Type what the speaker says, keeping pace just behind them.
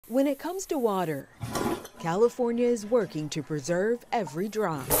When it comes to water, California is working to preserve every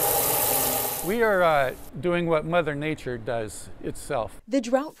drop. We are doing what Mother Nature does itself. The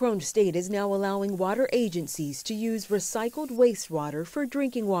drought-prone state is now allowing water agencies to use recycled wastewater for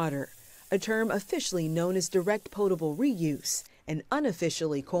drinking water, a term officially known as direct potable reuse and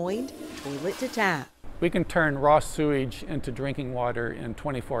unofficially coined toilet to tap. We can turn raw sewage into drinking water in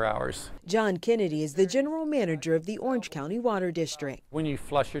 24 hours. John Kennedy is the general manager of the Orange County Water District. When you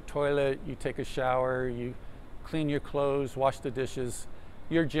flush your toilet, you take a shower, you clean your clothes, wash the dishes,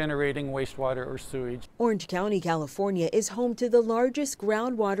 you're generating wastewater or sewage. Orange County, California is home to the largest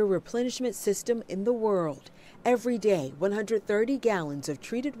groundwater replenishment system in the world. Every day, 130 gallons of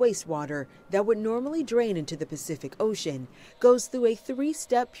treated wastewater that would normally drain into the Pacific Ocean goes through a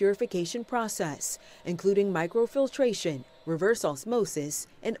three-step purification process, including microfiltration, reverse osmosis,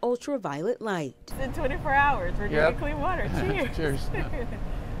 and ultraviolet light. In 24 hours, we're drinking clean water. Cheers. Cheers.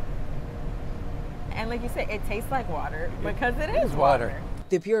 And like you said, it tastes like water because it is water.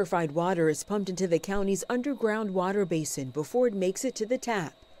 The purified water is pumped into the county's underground water basin before it makes it to the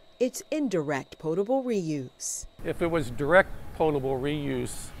tap. It's indirect potable reuse. If it was direct potable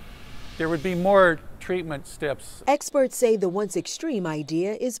reuse, there would be more treatment steps. Experts say the once extreme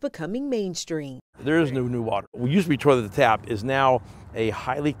idea is becoming mainstream. There is no new water. What used to be toilet to tap is now a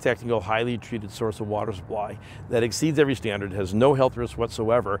highly technical, highly treated source of water supply that exceeds every standard, has no health risks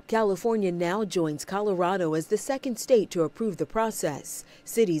whatsoever. California now joins Colorado as the second state to approve the process.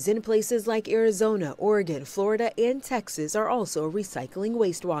 Cities in places like Arizona, Oregon, Florida, and Texas are also recycling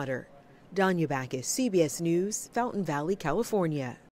wastewater. Danya Backus, CBS News, Fountain Valley, California.